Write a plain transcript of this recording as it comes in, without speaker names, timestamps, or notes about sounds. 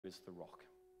is the rock.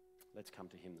 Let's come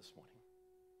to him this morning.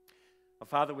 Our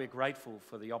Father, we're grateful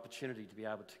for the opportunity to be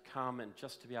able to come and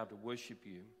just to be able to worship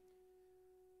you.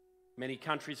 Many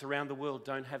countries around the world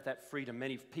don't have that freedom.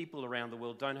 Many people around the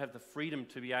world don't have the freedom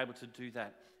to be able to do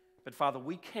that. But Father,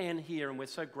 we can here, and we're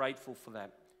so grateful for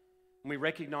that. And we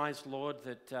recognize, Lord,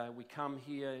 that we come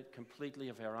here completely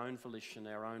of our own volition,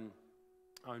 our own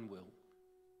will.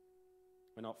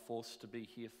 We're not forced to be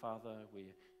here, Father. We're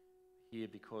here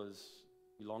because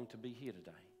we long to be here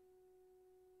today.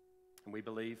 And we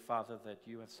believe, Father, that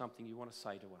you have something you want to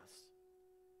say to us.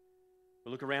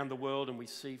 We look around the world and we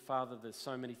see, Father, there's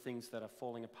so many things that are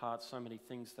falling apart, so many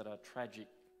things that are tragic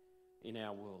in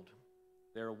our world.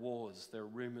 There are wars, there are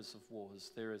rumors of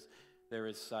wars, there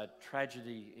is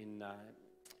tragedy in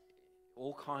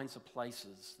all kinds of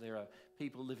places. There are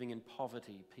people living in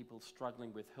poverty, people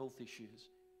struggling with health issues,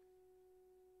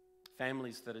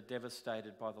 families that are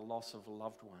devastated by the loss of a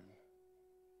loved one,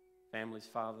 families,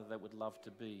 Father, that would love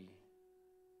to be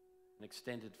an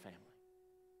extended family.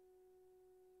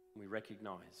 We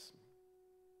recognize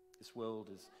this world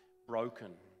is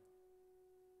broken.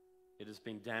 It has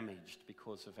been damaged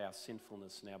because of our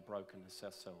sinfulness and our brokenness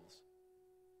ourselves.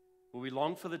 Well, we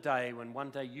long for the day when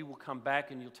one day you will come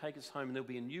back and you'll take us home, and there'll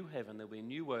be a new heaven, there'll be a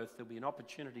new earth, there'll be an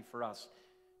opportunity for us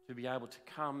to be able to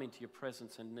come into your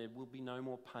presence, and there will be no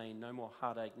more pain, no more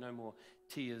heartache, no more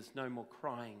tears, no more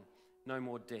crying, no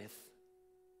more death,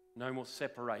 no more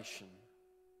separation.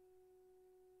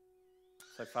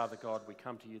 So, Father God, we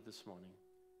come to you this morning,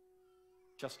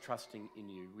 just trusting in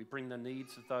you. We bring the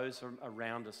needs of those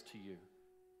around us to you.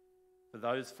 For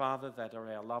those, Father, that are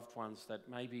our loved ones that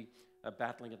maybe are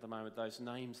battling at the moment, those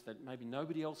names that maybe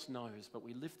nobody else knows, but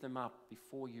we lift them up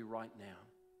before you right now,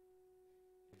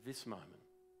 at this moment,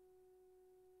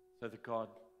 so that, God,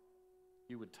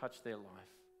 you would touch their life,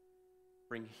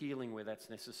 bring healing where that's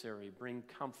necessary, bring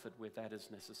comfort where that is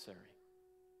necessary,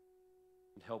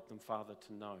 and help them, Father,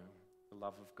 to know the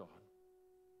love of God.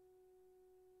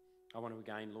 I want to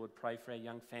again, Lord, pray for our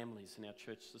young families in our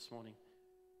church this morning.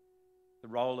 The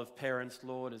role of parents,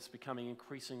 Lord, is becoming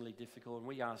increasingly difficult, and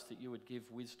we ask that you would give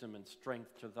wisdom and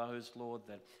strength to those, Lord,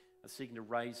 that are seeking to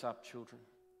raise up children.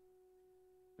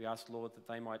 We ask, Lord, that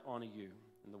they might honour you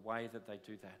in the way that they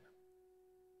do that.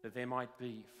 That there might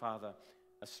be, Father,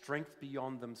 a strength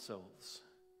beyond themselves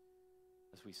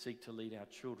as we seek to lead our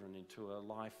children into a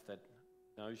life that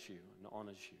knows you and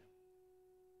honours you.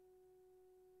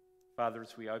 Father,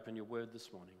 as we open your word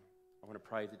this morning, I want to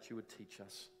pray that you would teach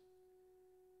us.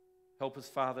 Help us,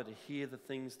 Father, to hear the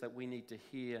things that we need to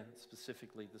hear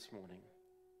specifically this morning.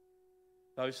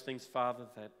 Those things, Father,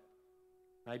 that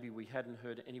maybe we hadn't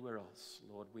heard anywhere else,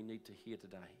 Lord, we need to hear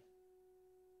today.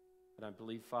 I don't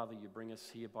believe, Father, you bring us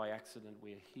here by accident.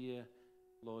 We are here,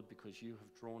 Lord, because you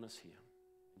have drawn us here,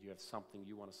 and you have something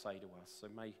you want to say to us. So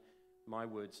may my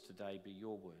words today be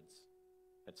your words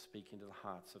that speak into the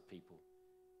hearts of people.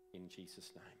 In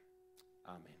Jesus' name,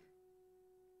 amen.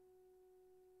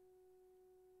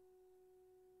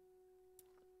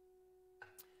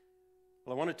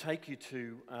 Well, I want to take you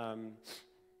to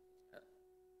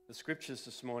the scriptures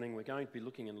this morning. We're going to be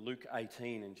looking in Luke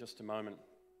 18 in just a moment.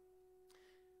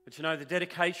 But you know, the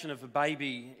dedication of a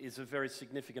baby is a very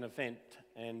significant event.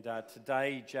 And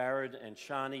today, Jared and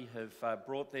Shani have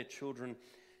brought their children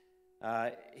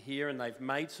here, and they've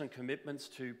made some commitments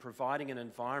to providing an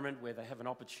environment where they have an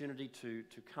opportunity to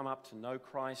come up to know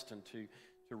Christ and to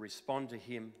respond to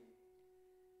him.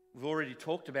 We've already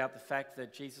talked about the fact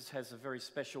that Jesus has a very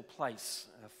special place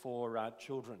for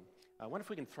children. I wonder if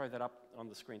we can throw that up on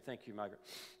the screen. Thank you, Margaret.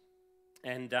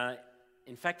 And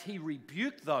in fact, he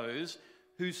rebuked those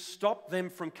who stopped them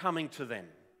from coming to them.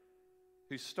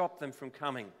 Who stopped them from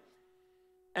coming.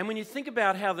 And when you think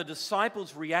about how the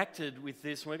disciples reacted with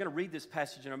this, and we're going to read this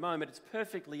passage in a moment, it's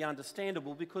perfectly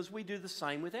understandable because we do the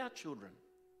same with our children.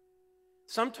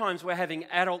 Sometimes we're having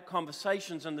adult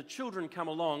conversations and the children come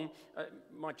along.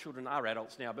 My children are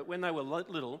adults now, but when they were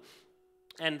little,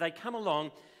 and they come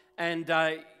along and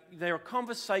there are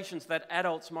conversations that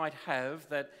adults might have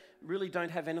that really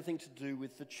don't have anything to do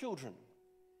with the children.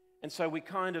 And so we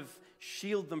kind of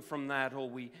shield them from that, or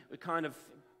we kind of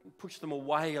push them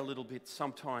away a little bit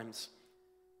sometimes.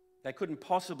 They couldn't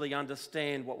possibly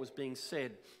understand what was being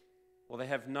said, or they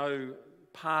have no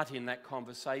part in that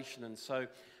conversation. And so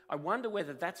I wonder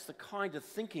whether that's the kind of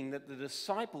thinking that the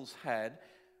disciples had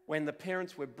when the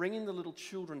parents were bringing the little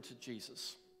children to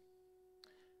Jesus.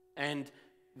 And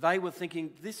they were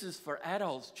thinking, this is for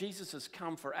adults. Jesus has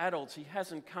come for adults. He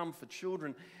hasn't come for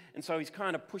children. And so he's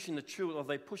kind of pushing the children, or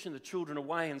they're pushing the children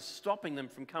away and stopping them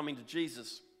from coming to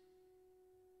Jesus.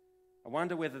 I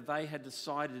wonder whether they had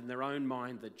decided in their own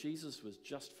mind that Jesus was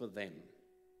just for them.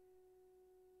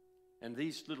 And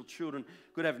these little children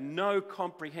could have no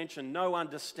comprehension, no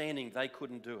understanding. They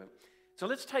couldn't do it. So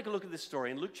let's take a look at this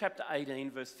story in Luke chapter 18,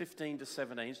 verse 15 to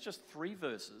 17. It's just 3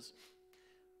 verses.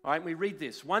 All right, we read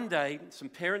this. One day, some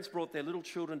parents brought their little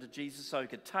children to Jesus so he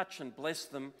could touch and bless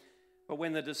them. But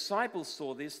when the disciples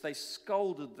saw this, they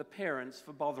scolded the parents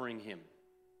for bothering him.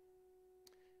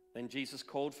 Then Jesus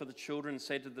called for the children and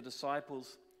said to the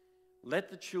disciples, "Let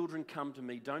the children come to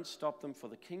me. Don't stop them, for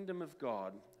the kingdom of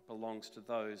God belongs to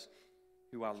those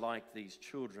who are like these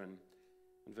children."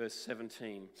 In verse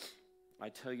 17, I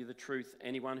tell you the truth,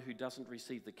 anyone who doesn't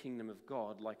receive the kingdom of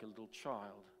God like a little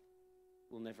child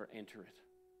will never enter it.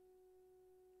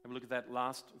 Have a look at that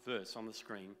last verse on the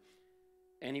screen.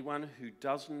 Anyone who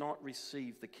does not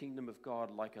receive the kingdom of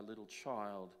God like a little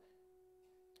child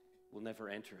will never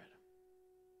enter it.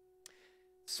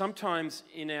 Sometimes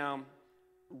in our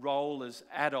role as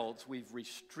adults, we've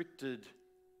restricted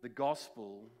the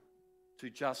gospel to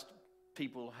just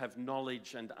people have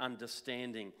knowledge and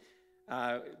understanding,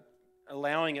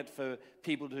 allowing it for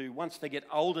people to, once they get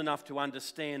old enough to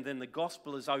understand, then the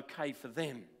gospel is okay for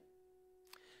them.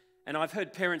 And I've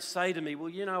heard parents say to me, well,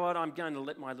 you know what, I'm going to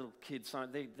let my little kids,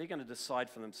 they're going to decide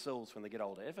for themselves when they get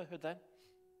older. Ever heard that?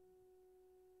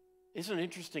 Isn't it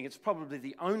interesting? It's probably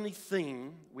the only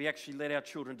thing we actually let our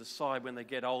children decide when they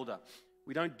get older.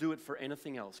 We don't do it for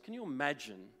anything else. Can you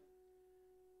imagine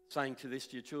saying to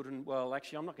your children, well,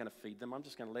 actually, I'm not going to feed them. I'm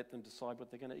just going to let them decide what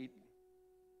they're going to eat.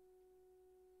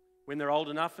 When they're old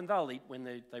enough, and they'll eat when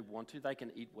they want to, they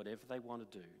can eat whatever they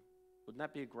want to do. Wouldn't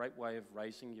that be a great way of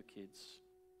raising your kids?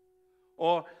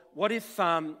 Or what if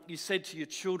you said to your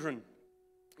children,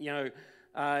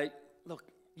 look,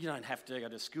 you don't have to go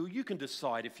to school. You can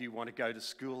decide if you want to go to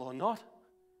school or not.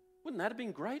 Wouldn't that have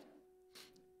been great?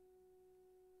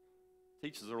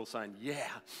 Teachers are all saying, yeah.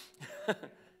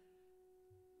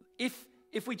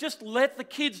 If we just let the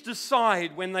kids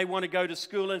decide when they want to go to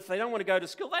school, and if they don't want to go to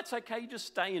school, that's okay. You just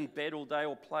stay in bed all day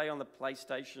or play on the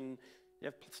PlayStation. You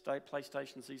have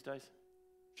PlayStations these days?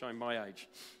 Showing my age.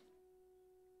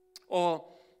 Or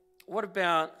what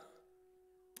about,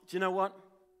 do you know what?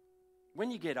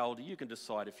 When you get older, you can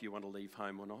decide if you want to leave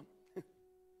home or not.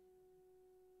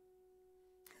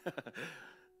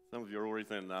 Some of you are already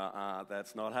thinking,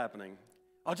 that's not happening.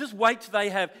 I'll just wait till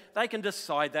they can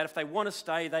decide that. If they want to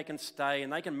stay, they can stay,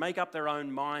 and they can make up their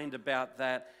own mind about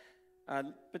that.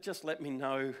 But just let me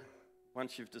know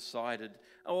once you've decided.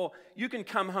 Or you can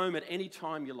come home at any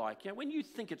time you like. When you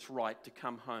think it's right to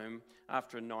come home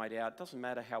after a night out, it doesn't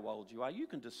matter how old you are, you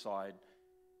can decide.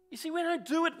 You see, we don't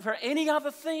do it for any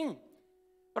other thing.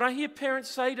 But I hear parents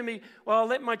say to me, well, I'll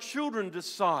let my children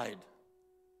decide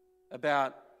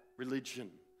about religion.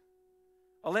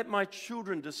 I'll let my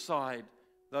children decide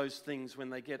those things when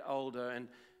they get older,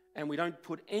 and we don't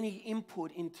put any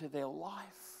input into their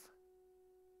life.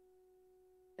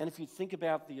 And if you think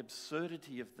about the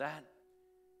absurdity of that,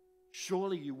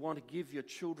 surely you want to give your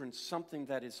children something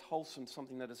that is wholesome,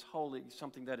 something that is holy,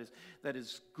 something that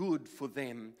is good for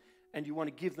them, and you want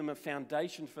to give them a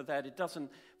foundation for that. It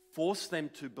doesn't force them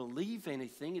to believe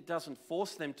anything. It doesn't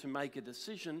force them to make a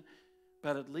decision,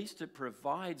 but at least it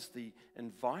provides the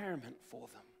environment for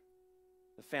them,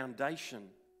 the foundation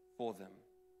for them.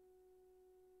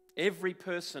 Every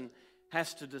person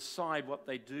has to decide what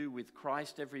they do with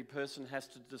Christ. Every person has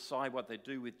to decide what they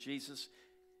do with Jesus.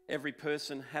 Every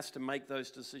person has to make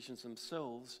those decisions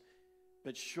themselves.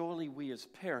 But surely we as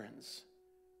parents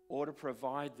ought to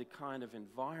provide the kind of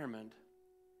environment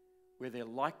where they're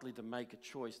likely to make a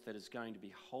choice that is going to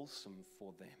be wholesome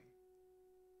for them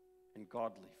and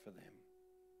godly for them.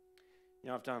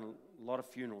 I've done a lot of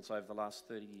funerals over the last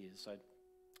 30 years. I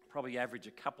probably average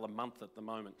a couple a month at the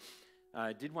moment.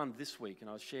 I did one this week, and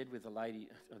I shared with a lady.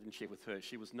 I didn't share with her.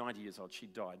 She was 90 years old. She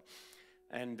died.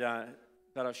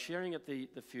 But I was sharing at the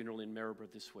funeral in Maryborough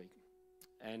this week,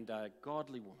 and a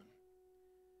godly woman.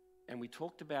 And we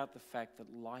talked about the fact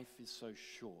that life is so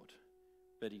short,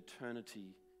 but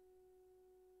eternity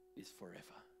is forever.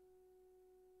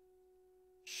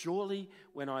 Surely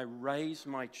when I raise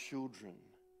my children,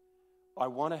 I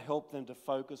want to help them to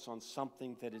focus on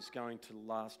something that is going to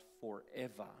last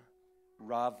forever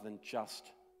rather than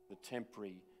just the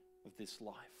temporary of this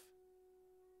life.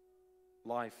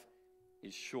 Life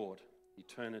is short.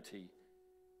 Eternity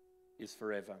is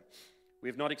forever. We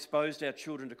have not exposed our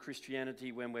children to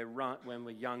Christianity when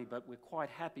we're young, but we're quite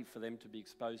happy for them to be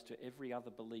exposed to every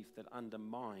other belief that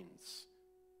undermines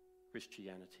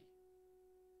Christianity.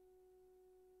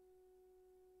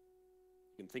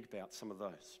 You can think about some of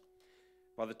those.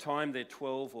 By the time they're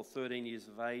 12 or 13 years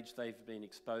of age, they've been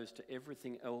exposed to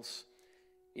everything else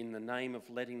in the name of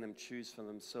letting them choose for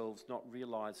themselves, not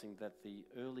realizing that the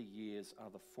early years are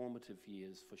the formative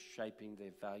years for shaping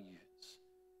their values.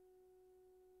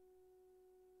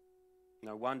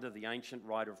 No wonder the ancient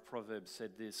writer of Proverbs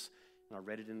said this, and I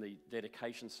read it in the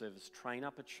dedication service: train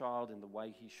up a child in the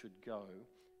way he should go,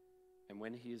 and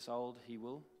when he is old, he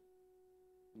will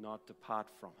not depart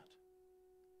from it.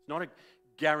 It's not a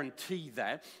guarantee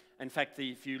that. In fact,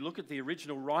 if you look at the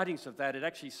original writings of that, it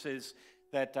actually says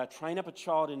that train up a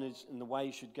child in the way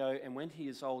he should go, and when he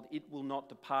is old, it will not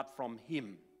depart from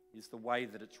him, is the way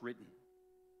that it's written.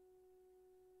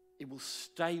 It will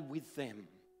stay with them.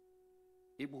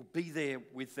 It will be there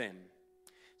with them.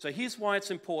 So here's why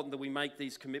it's important that we make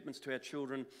these commitments to our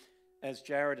children, as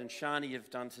Jared and Shani have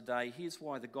done today. Here's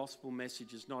why the gospel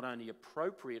message is not only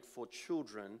appropriate for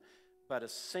children, but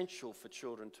essential for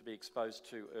children to be exposed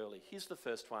to early. Here's the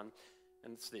first one,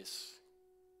 and it's this.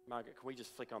 Margaret, can we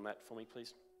just flick on that for me,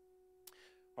 please?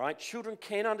 All right, children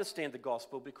can understand the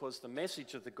gospel because the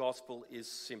message of the gospel is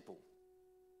simple.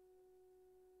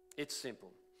 It's simple.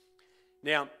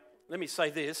 Now, let me say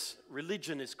this.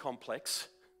 Religion is complex,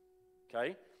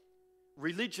 okay?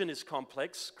 Religion is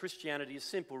complex. Christianity is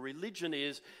simple. Religion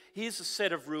is, here's a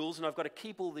set of rules, and I've got to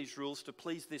keep all these rules to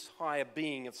please this higher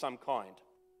being of some kind.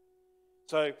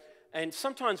 So, and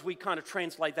sometimes we kind of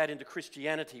translate that into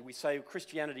Christianity. We say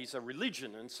Christianity is a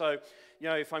religion. And so,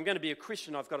 if I'm going to be a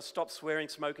Christian, I've got to stop swearing,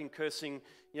 smoking, cursing.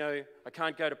 I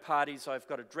can't go to parties. I've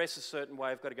got to dress a certain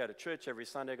way. I've got to go to church every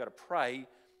Sunday. I've got to pray.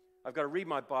 I've got to read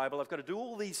my Bible. I've got to do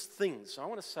all these things. I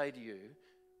want to say to you,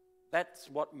 that's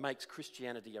what makes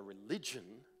Christianity a religion,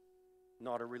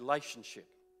 not a relationship.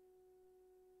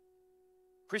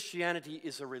 Christianity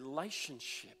is a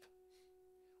relationship.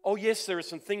 Oh yes, there are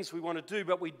some things we want to do,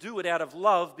 but we do it out of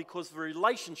love because of a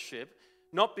relationship,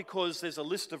 not because there's a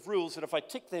list of rules that if I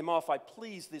tick them off, I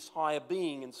please this higher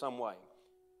being in some way.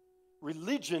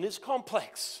 Religion is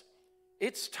complex.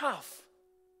 It's tough.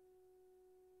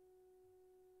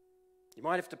 You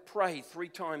might have to pray 3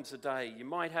 times a day. You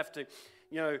might have to,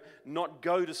 not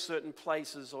go to certain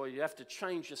places, or you have to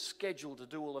change your schedule to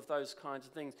do all of those kinds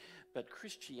of things. But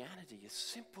Christianity is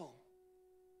simple.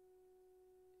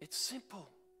 It's simple.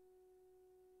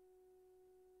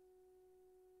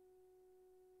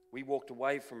 We walked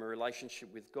away from a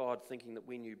relationship with God thinking that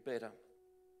we knew better.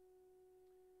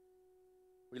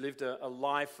 We lived a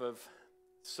life of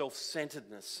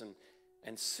self-centeredness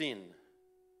and sin.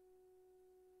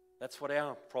 That's what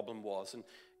our problem was. And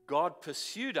God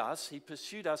pursued us. He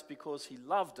pursued us because He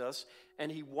loved us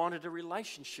and He wanted a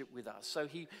relationship with us. So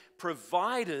He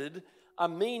provided a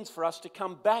means for us to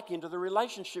come back into the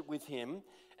relationship with Him.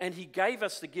 And He gave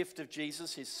us the gift of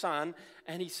Jesus, His Son,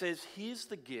 and He says, here's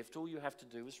the gift, all you have to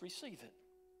do is receive it.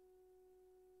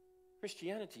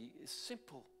 Christianity is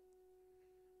simple.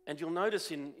 And you'll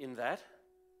notice in that,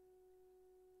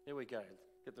 here we go,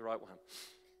 get the right one.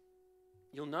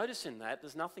 You'll notice in that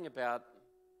there's nothing about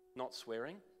not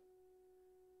swearing,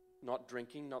 not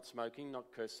drinking, not smoking, not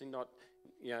cursing,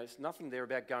 there's nothing there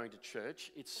about going to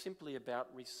church. It's simply about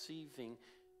receiving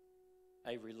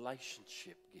a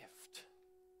relationship gift.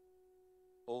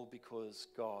 All because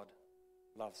God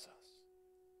loves us.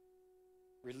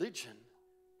 Religion,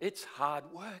 it's hard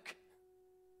work.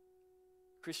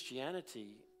 Christianity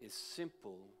is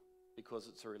simple because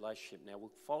it's a relationship. Now,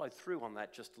 we'll follow through on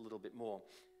that just a little bit more.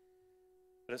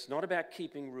 But it's not about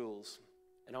keeping rules.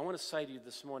 And I want to say to you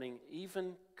this morning,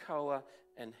 even Koa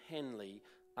and Henley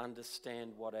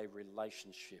understand what a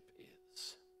relationship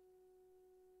is.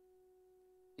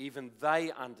 Even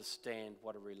they understand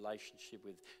what a relationship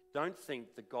with. Don't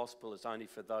think the gospel is only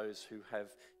for those who have,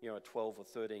 12 or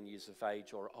 13 years of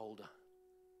age or older.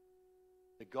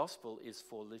 The gospel is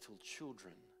for little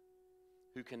children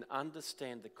who can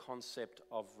understand the concept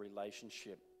of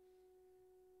relationship.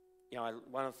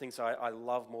 One of the things I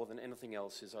love more than anything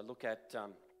else is I look at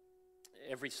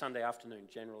every Sunday afternoon,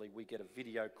 generally, we get a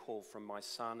video call from my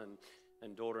son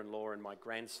and daughter-in-law and my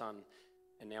grandson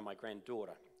and now my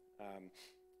granddaughter.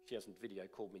 She hasn't video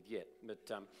called me yet,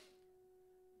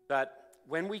 but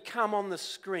when we come on the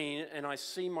screen and I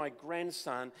see my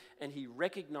grandson and he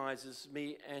recognizes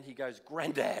me and he goes,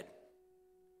 "Granddad,"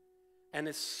 and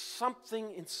there's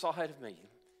something inside of me,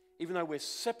 even though we're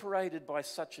separated by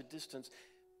such a distance,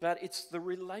 but it's the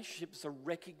relationship, it's a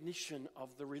recognition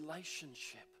of the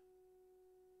relationship.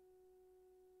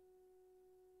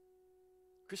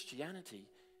 Christianity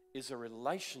is a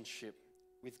relationship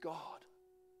with God,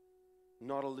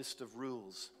 not a list of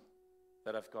rules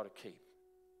that I've got to keep.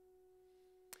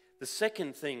 The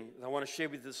second thing that I want to share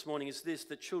with you this morning is this,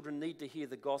 that children need to hear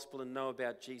the gospel and know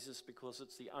about Jesus because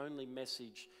it's the only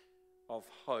message of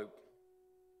hope,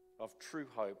 of true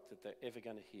hope, that they're ever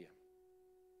going to hear.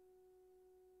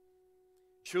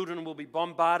 Children will be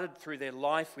bombarded through their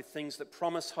life with things that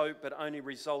promise hope but only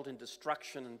result in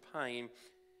destruction and pain.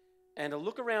 And a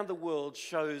look around the world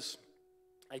shows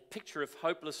a picture of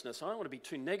hopelessness. I don't want to be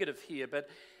too negative here, but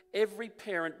every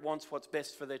parent wants what's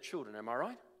best for their children. Am I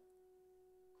right?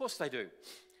 Of course they do.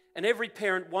 And every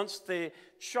parent wants their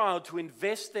child to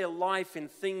invest their life in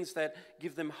things that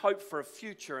give them hope for a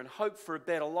future and hope for a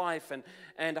better life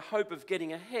and a hope of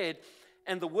getting ahead.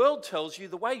 And the world tells you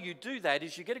the way you do that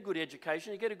is you get a good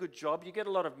education, you get a good job, you get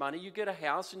a lot of money, you get a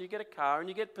house and you get a car and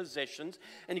you get possessions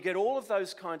and you get all of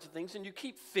those kinds of things and you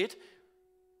keep fit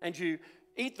and you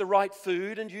eat the right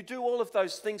food and you do all of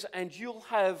those things and you'll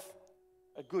have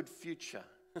a good future.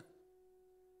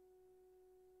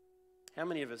 How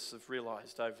many of us have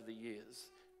realized over the years,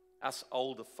 us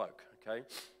older folk, okay,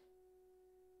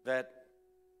 that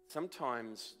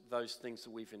sometimes those things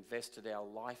that we've invested our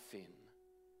life in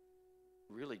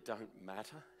really don't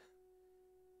matter?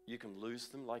 You can lose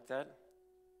them like that.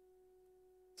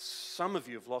 Some of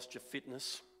you have lost your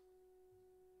fitness.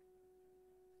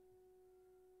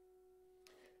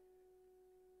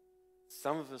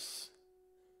 Some of us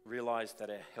realize that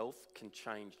our health can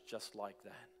change just like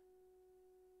that.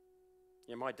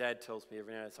 Yeah, my dad tells me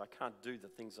every now and then, I can't do the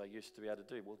things I used to be able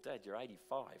to do. Well, Dad, you're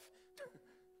 85.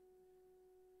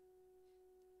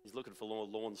 He's looking for more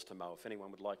lawns to mow, if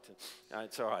anyone would like to. No,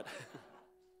 it's all right.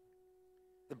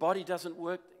 The body doesn't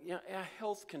work. You know, our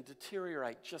health can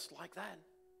deteriorate just like that.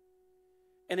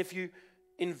 And if you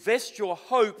invest your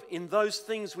hope in those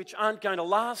things which aren't going to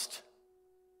last,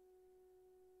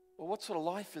 well, what sort of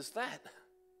life is that?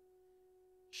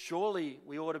 Surely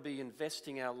we ought to be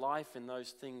investing our life in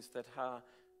those things that are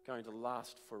going to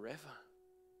last forever.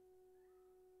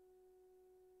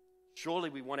 Surely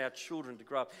we want our children to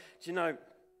grow up. Do you know,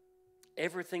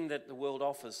 everything that the world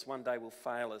offers one day will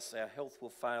fail us. Our health will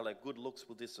fail, our good looks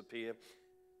will disappear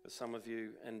for some of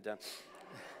you. And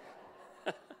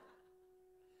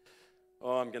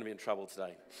oh, I'm going to be in trouble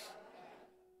today.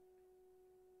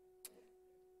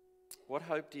 What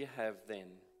hope do you have then?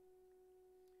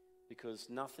 Because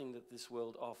nothing that this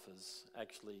world offers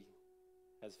actually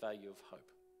has value of hope.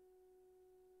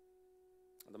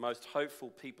 The most hopeful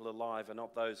people alive are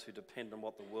not those who depend on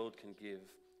what the world can give.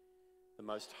 The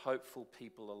most hopeful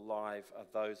people alive are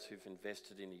those who've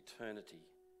invested in eternity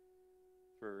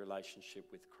through a relationship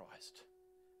with Christ.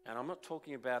 And I'm not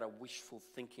talking about a wishful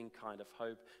thinking kind of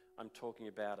hope. I'm talking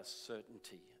about a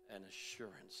certainty, an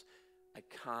assurance, a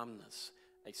calmness,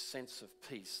 a sense of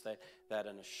peace, that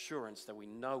an assurance that we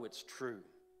know it's true.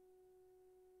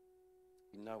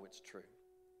 We know it's true.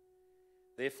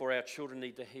 Therefore, our children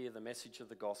need to hear the message of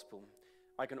the gospel.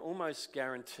 I can almost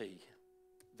guarantee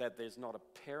that there's not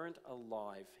a parent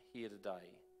alive here today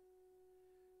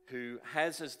who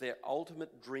has as their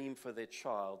ultimate dream for their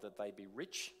child that they be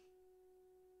rich,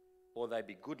 or they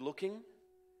be good looking,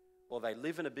 or they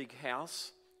live in a big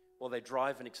house, or they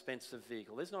drive an expensive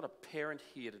vehicle. There's not a parent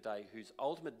here today whose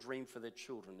ultimate dream for their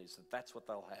children is that that's what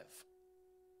they'll have.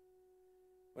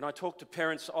 When I talk to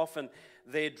parents, often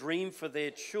their dream for their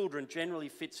children generally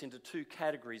fits into two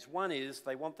categories. One is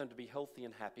they want them to be healthy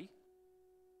and happy.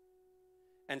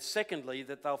 And secondly,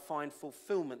 that they'll find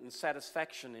fulfillment and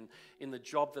satisfaction in the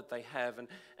job that they have.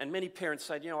 And many parents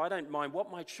say, you know, I don't mind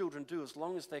what my children do as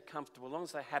long as they're comfortable, as long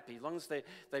as they're happy, as long as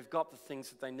they've got the things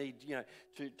that they need, you know,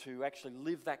 to actually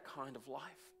live that kind of life.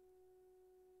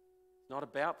 It's not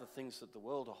about the things that the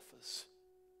world offers.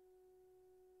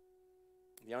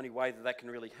 The only way that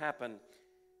can really happen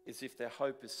is if their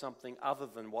hope is something other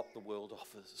than what the world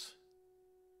offers.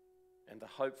 And the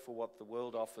hope for what the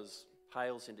world offers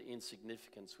pales into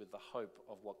insignificance with the hope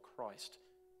of what Christ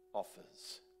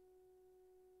offers.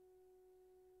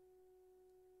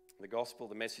 The gospel,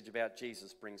 the message about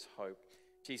Jesus, brings hope.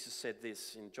 Jesus said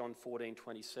this in John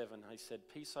 14:27. He said,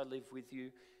 "Peace I live with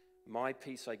you, my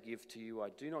peace I give to you. I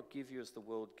do not give you as the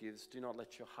world gives. Do not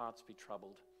let your hearts be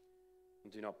troubled,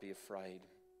 and do not be afraid."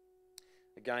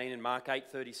 Again in Mark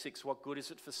 8:36, what good is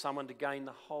it for someone to gain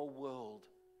the whole world,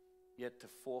 yet to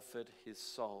forfeit his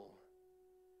soul?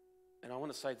 And I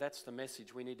want to say that's the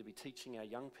message we need to be teaching our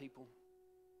young people.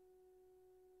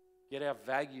 Get our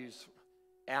values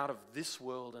out of this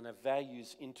world and our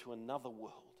values into another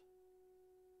world.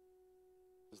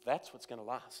 Because that's what's going to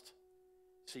last.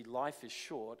 See, life is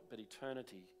short, but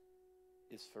eternity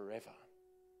is forever.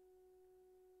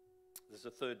 There's a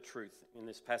third truth in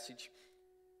this passage.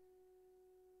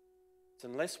 So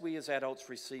unless we as adults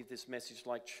receive this message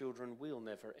like children, we'll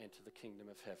never enter the kingdom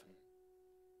of heaven.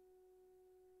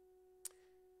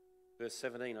 Verse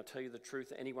 17, I tell you the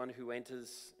truth, anyone who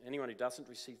doesn't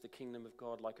receive the kingdom of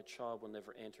God like a child will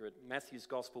never enter it. Matthew's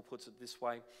gospel puts it this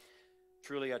way,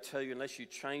 truly I tell you, unless you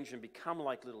change and become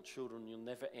like little children, you'll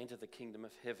never enter the kingdom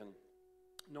of heaven.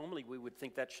 Normally we would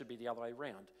think that should be the other way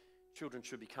around. Children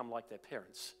should become like their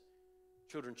parents.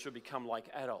 Children should become like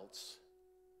adults.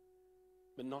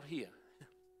 But not here.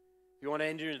 If you want to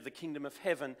enter into the kingdom of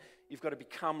heaven, you've got to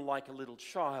become like a little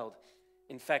child.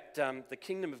 In fact, the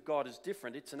kingdom of God is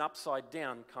different. It's an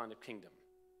upside-down kind of kingdom.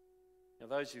 Now,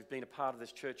 those who've been a part of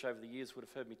this church over the years would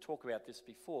have heard me talk about this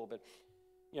before, but,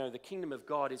 the kingdom of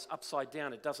God is upside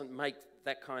down. It doesn't make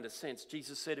that kind of sense.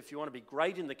 Jesus said, if you want to be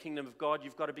great in the kingdom of God,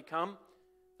 you've got to become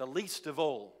the least of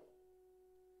all.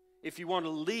 If you want to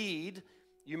lead,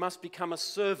 you must become a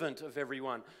servant of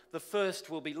everyone. The first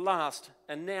will be last,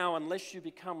 and now, unless you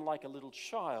become like a little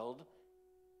child,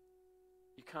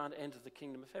 you can't enter the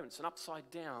kingdom of heaven. It's an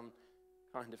upside-down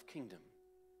kind of kingdom.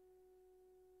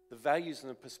 The values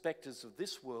and the perspectives of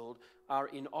this world are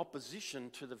in opposition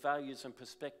to the values and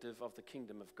perspective of the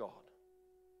kingdom of God.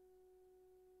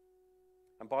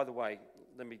 And by the way,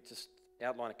 let me just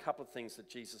outline a couple of things that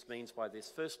Jesus means by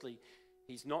this. Firstly,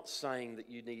 he's not saying that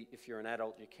if you're an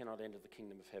adult, you cannot enter the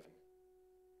kingdom of heaven.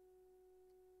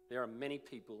 There are many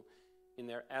people in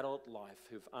their adult life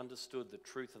who've understood the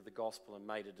truth of the gospel and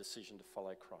made a decision to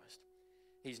follow Christ.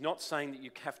 He's not saying that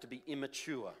you have to be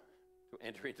immature to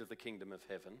enter into the kingdom of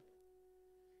heaven.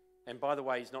 And by the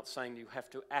way, he's not saying you have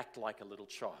to act like a little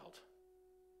child.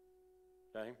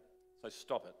 Okay? So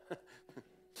stop it.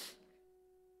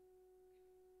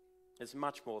 There's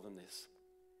much more than this.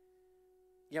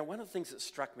 One of the things that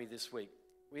struck me this week,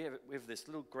 we have this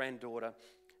little granddaughter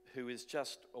who is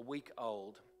just a week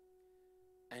old,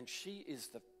 and she is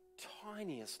the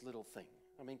tiniest little thing.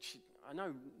 I mean, I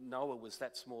know Noah was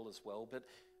that small as well,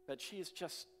 but she is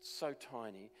just so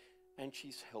tiny, and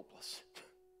she's helpless.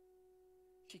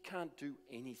 She can't do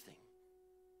anything.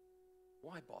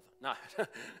 Why bother? No.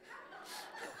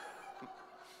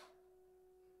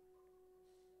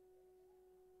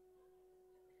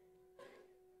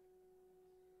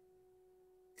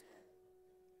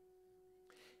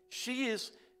 She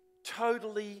is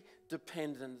totally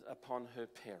dependent upon her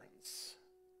parents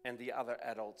and the other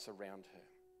adults around her.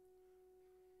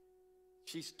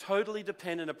 She's totally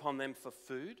dependent upon them for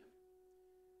food,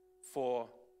 for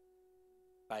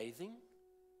bathing,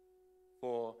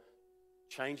 for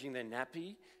changing their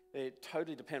nappy. They're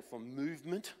totally dependent for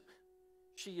movement.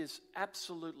 She is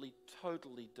absolutely,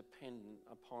 totally dependent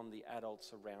upon the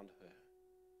adults around her.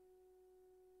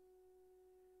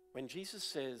 When Jesus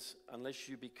says, unless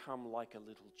you become like a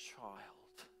little child,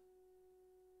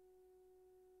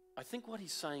 I think what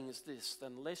he's saying is this,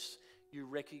 that unless you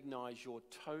recognize your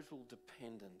total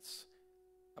dependence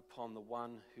upon the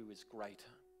one who is greater,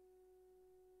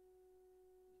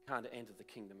 you can't enter the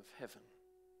kingdom of heaven.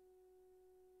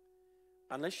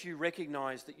 Unless you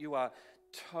recognize that you are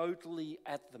totally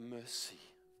at the mercy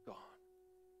of God,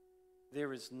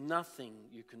 there is nothing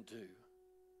you can do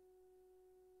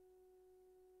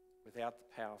without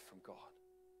the power from God.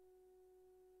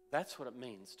 That's what it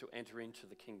means to enter into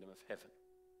the kingdom of heaven.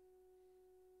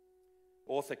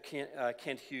 Author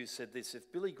Kent Hughes said this,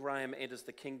 if Billy Graham enters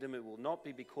the kingdom, it will not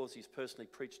be because he's personally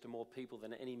preached to more people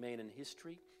than any man in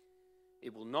history.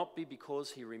 It will not be because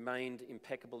he remained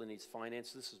impeccable in his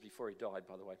finances. This was before he died,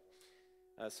 by the way.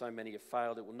 So many have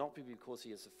failed. It will not be because he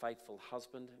is a faithful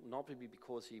husband. It will not be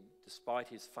because despite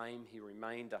his fame, he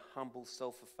remained a humble,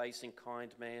 self-effacing,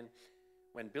 kind man.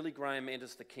 When Billy Graham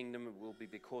enters the kingdom, it will be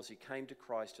because he came to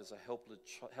Christ as a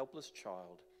helpless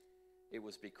child. It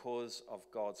was because of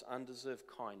God's undeserved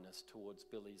kindness towards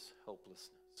Billy's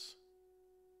helplessness.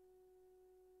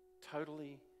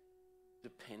 Totally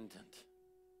dependent.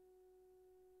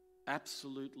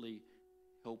 Absolutely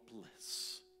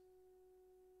helpless.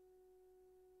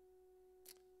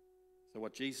 So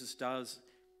what Jesus does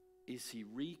is he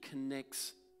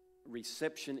reconnects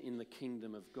reception in the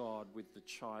kingdom of God with the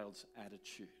child's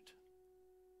attitude.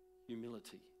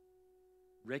 Humility.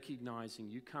 Recognizing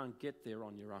you can't get there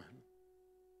on your own.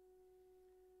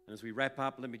 And as we wrap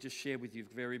up, let me just share with you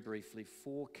very briefly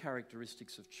 4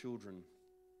 characteristics of children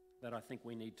that I think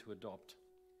we need to adopt.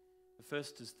 The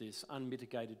first is this,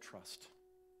 unmitigated trust.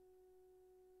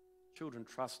 Children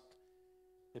trust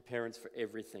their parents for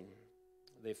everything.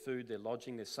 Their food, their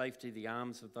lodging, their safety, the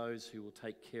arms of those who will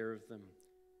take care of them.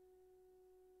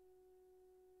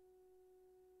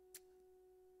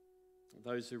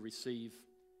 Those who receive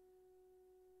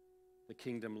the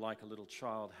kingdom like a little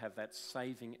child have that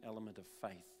saving element of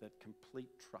faith, that complete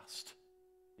trust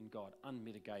in God,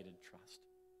 unmitigated trust.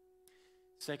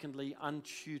 Secondly,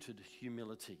 untutored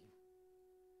humility.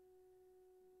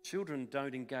 Children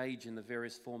don't engage in the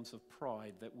various forms of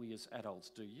pride that we as adults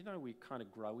do. You know, we kind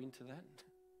of grow into that.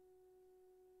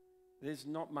 There's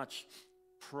not much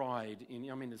pride in,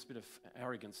 there's a bit of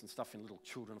arrogance and stuff in little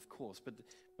children, of course,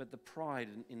 but the pride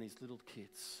in these little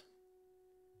kids.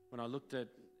 When I looked at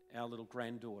our little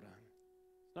granddaughter,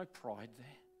 no pride there.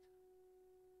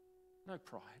 No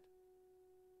pride.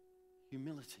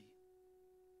 Humility.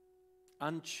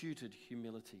 Untutored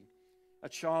humility. A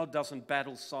child doesn't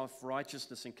battle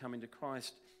self-righteousness in coming to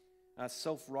Christ.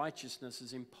 Self-righteousness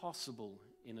is impossible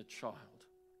in a child.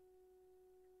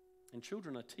 And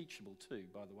children are teachable too,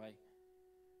 by the way.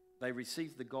 They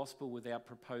receive the gospel without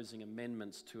proposing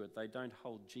amendments to it. They don't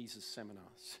hold Jesus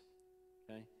seminars.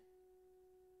 Okay?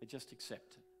 They just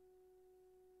accept it.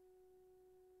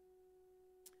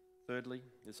 Thirdly,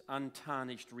 there's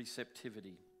untarnished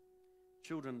receptivity.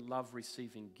 Children love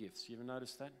receiving gifts. You ever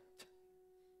notice that?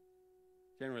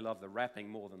 Generally love the wrapping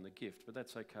more than the gift, but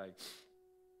that's okay.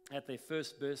 At their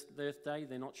first birthday,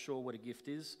 they're not sure what a gift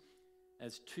is.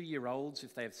 As 2-year-olds,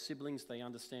 if they have siblings, they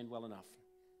understand well enough.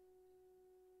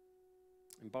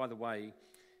 And by the way,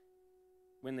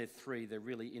 when they're 3, they're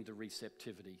really into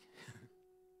receptivity.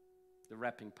 The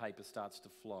wrapping paper starts to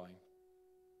fly.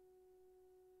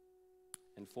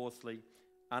 And fourthly,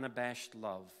 unabashed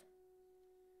love.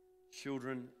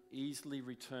 Children easily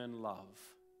return love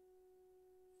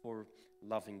for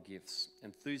loving gifts.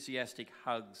 Enthusiastic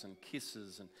hugs and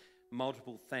kisses and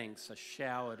multiple thanks are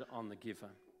showered on the giver.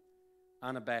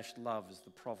 Unabashed love is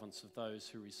the province of those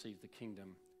who receive the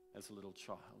kingdom as a little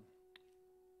child.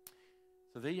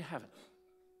 So there you have it.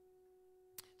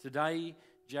 Today,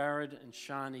 Jared and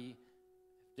Shani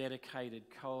dedicated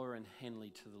Koa and Henley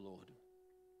to the Lord.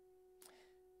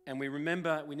 And we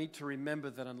need to remember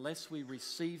that unless we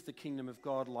receive the kingdom of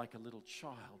God like a little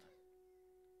child,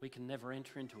 we can never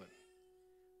enter into it.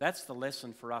 That's the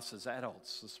lesson for us as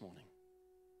adults this morning.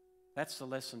 That's the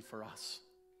lesson for us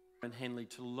and Henley,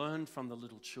 to learn from the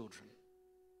little children.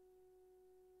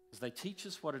 Because they teach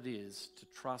us what it is to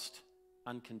trust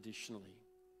unconditionally.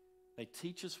 They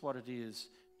teach us what it is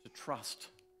to trust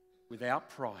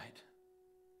without pride.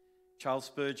 Charles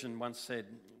Spurgeon once said,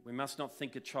 "We must not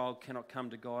think a child cannot come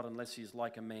to God unless he is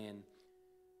like a man,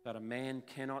 but a man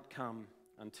cannot come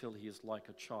until he is like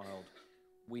a child.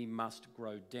 We must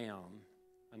grow down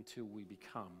until we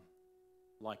become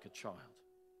like a child."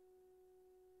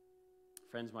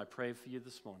 Friends, my prayer for you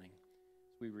this morning,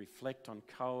 as we reflect on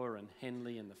Koa and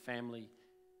Henley and the family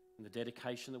and the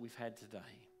dedication that we've had today,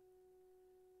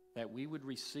 that we would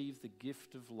receive the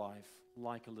gift of life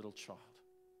like a little child,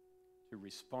 to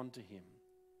respond to him.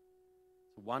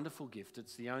 It's a wonderful gift.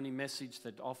 It's the only message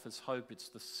that offers hope. It's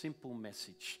the simple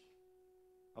message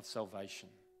of salvation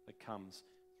that comes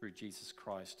through Jesus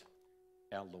Christ,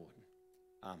 our Lord.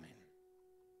 Amen.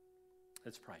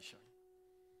 Let's pray, shall we?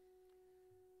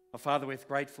 Our Father, we're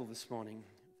grateful this morning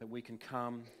that we can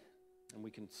come and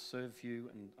we can serve you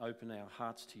and open our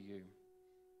hearts to you.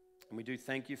 And we do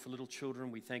thank you for little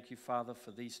children. We thank you, Father,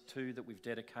 for these 2 that we've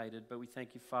dedicated. But we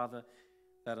thank you, Father,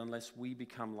 that unless we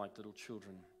become like little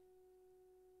children,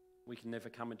 we can never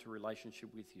come into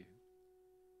relationship with you.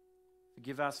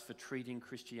 Forgive us for treating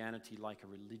Christianity like a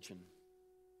religion.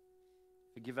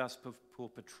 Forgive us for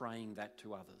portraying that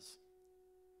to others.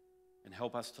 And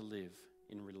help us to live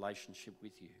in relationship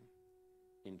with you.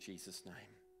 In Jesus'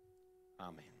 name,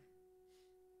 amen.